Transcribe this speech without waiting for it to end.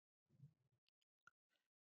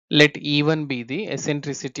Let E1 be the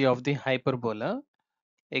eccentricity of the hyperbola.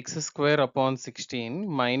 X square upon 16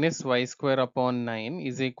 minus y square upon 9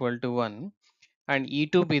 is equal to 1, and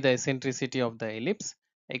E2 be the eccentricity of the ellipse.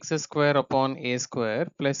 X square upon a square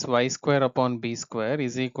plus y square upon b square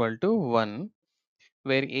is equal to 1,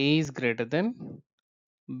 where a is greater than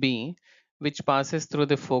b, which passes through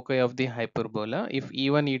the foci of the hyperbola. If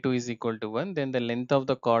E1 E2 is equal to 1, then the length of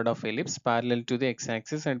the chord of ellipse parallel to the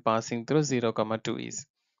x-axis and passing through 0, 2 is.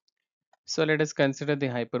 So let us consider the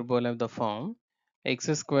hyperbola of the form x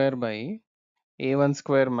square by a1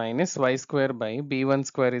 square minus y square by b1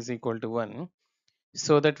 square is equal to 1.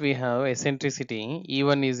 So that we have eccentricity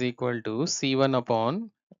E1 is equal to c1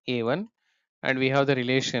 upon a1, and we have the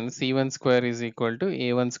relation c1 square is equal to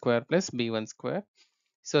a1 square plus b1 square.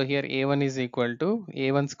 So here a1 is equal to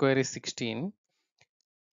a1 square is 16.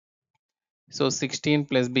 So 16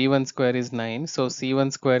 plus b1 square is 9. So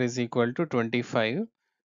c1 square is equal to 25.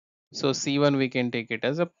 So c1 we can take it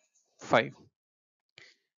as a 5.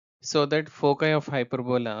 So that foci of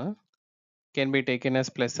hyperbola can be taken as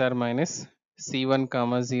plus or minus c1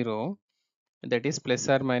 comma 0, that is plus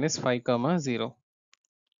or minus 5 comma 0,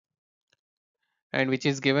 and which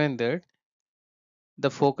is given that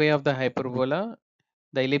the foci of the hyperbola,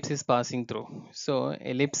 the ellipse is passing through. So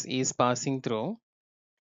ellipse is passing through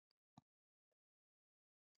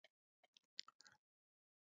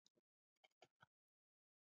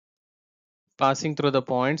the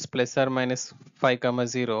points plus or minus 5 comma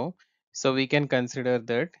 0. So we can consider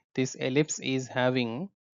that this ellipse is having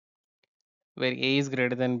where a is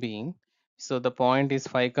greater than b. So the point is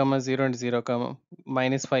 5 comma 0 and 0 comma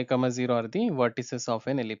minus 5 comma 0 are the vertices of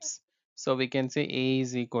an ellipse. So we can say a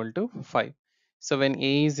is equal to 5. So when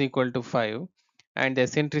a is equal to 5 and the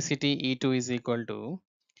eccentricity E2 is equal to,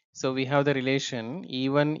 so we have the relation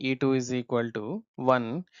E1 E2 is equal to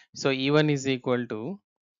 1. So E1 is equal to,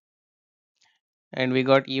 and we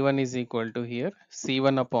got E1 is equal to here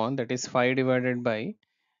C1 upon, that is 5 divided by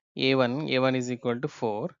a1 is equal to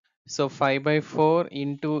 4. So 5 by 4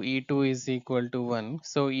 into E2 is equal to 1.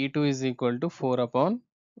 So E2 is equal to 4 upon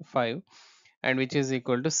 5, and which is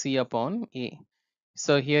equal to C upon A.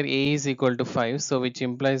 So here A is equal to 5, so which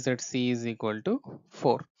implies that C is equal to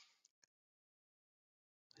 4.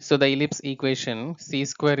 So the ellipse equation C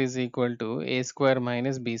square is equal to A square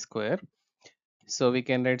minus B square. So we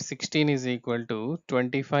can write 16 is equal to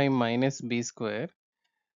 25 minus B square,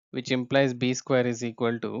 which implies B square is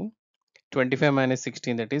equal to 25 minus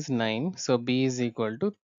 16, that is 9. So B is equal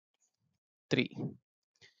to 3.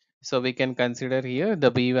 So we can consider here the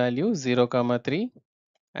B value 0 comma 3,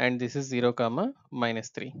 and this is 0 comma minus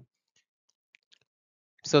 3.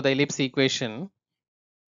 So the ellipse equation,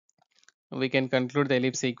 we can conclude the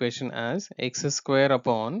ellipse equation as x square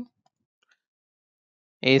upon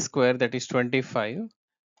a square, that is 25,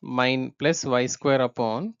 plus y square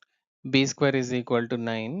upon b square is equal to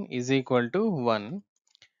 9 is equal to 1,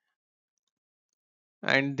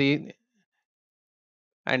 and the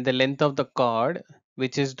length of the chord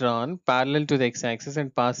which is drawn parallel to the x-axis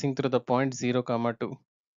and passing through the point 0 comma 2.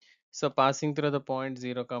 So passing through the point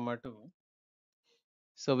 0 comma 2,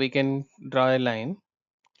 so we can draw a line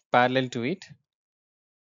parallel to it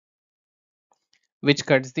which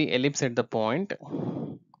cuts the ellipse at the point.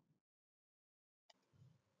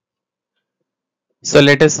 So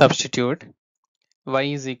let us substitute y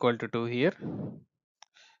is equal to 2 here.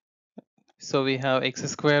 So we have x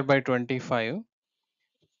square by 25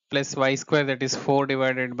 plus y square, that is 4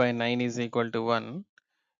 divided by 9 is equal to 1.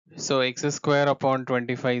 So x square upon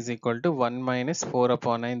 25 is equal to 1 minus 4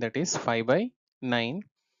 upon 9, that is 5 by 9,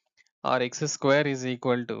 or x square is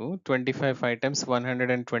equal to 25 5 times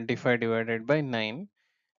 125 divided by 9.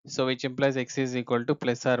 So which implies x is equal to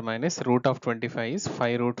plus or minus root of 25 is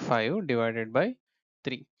 5 root 5 divided by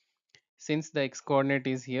 3. Since the x coordinate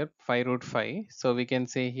is here 5 root 5, so we can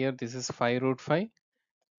say here this is 5 root 5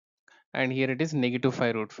 and here it is negative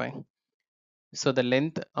 5 root 5. So the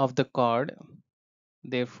length of the chord,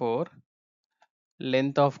 therefore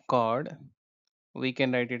length of chord, we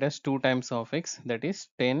can write it as 2 times of x, that is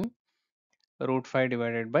 10 root 5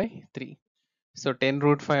 divided by 3. So 10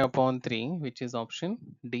 root 5 upon 3, which is option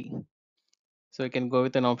D. So we can go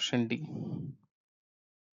with an option D.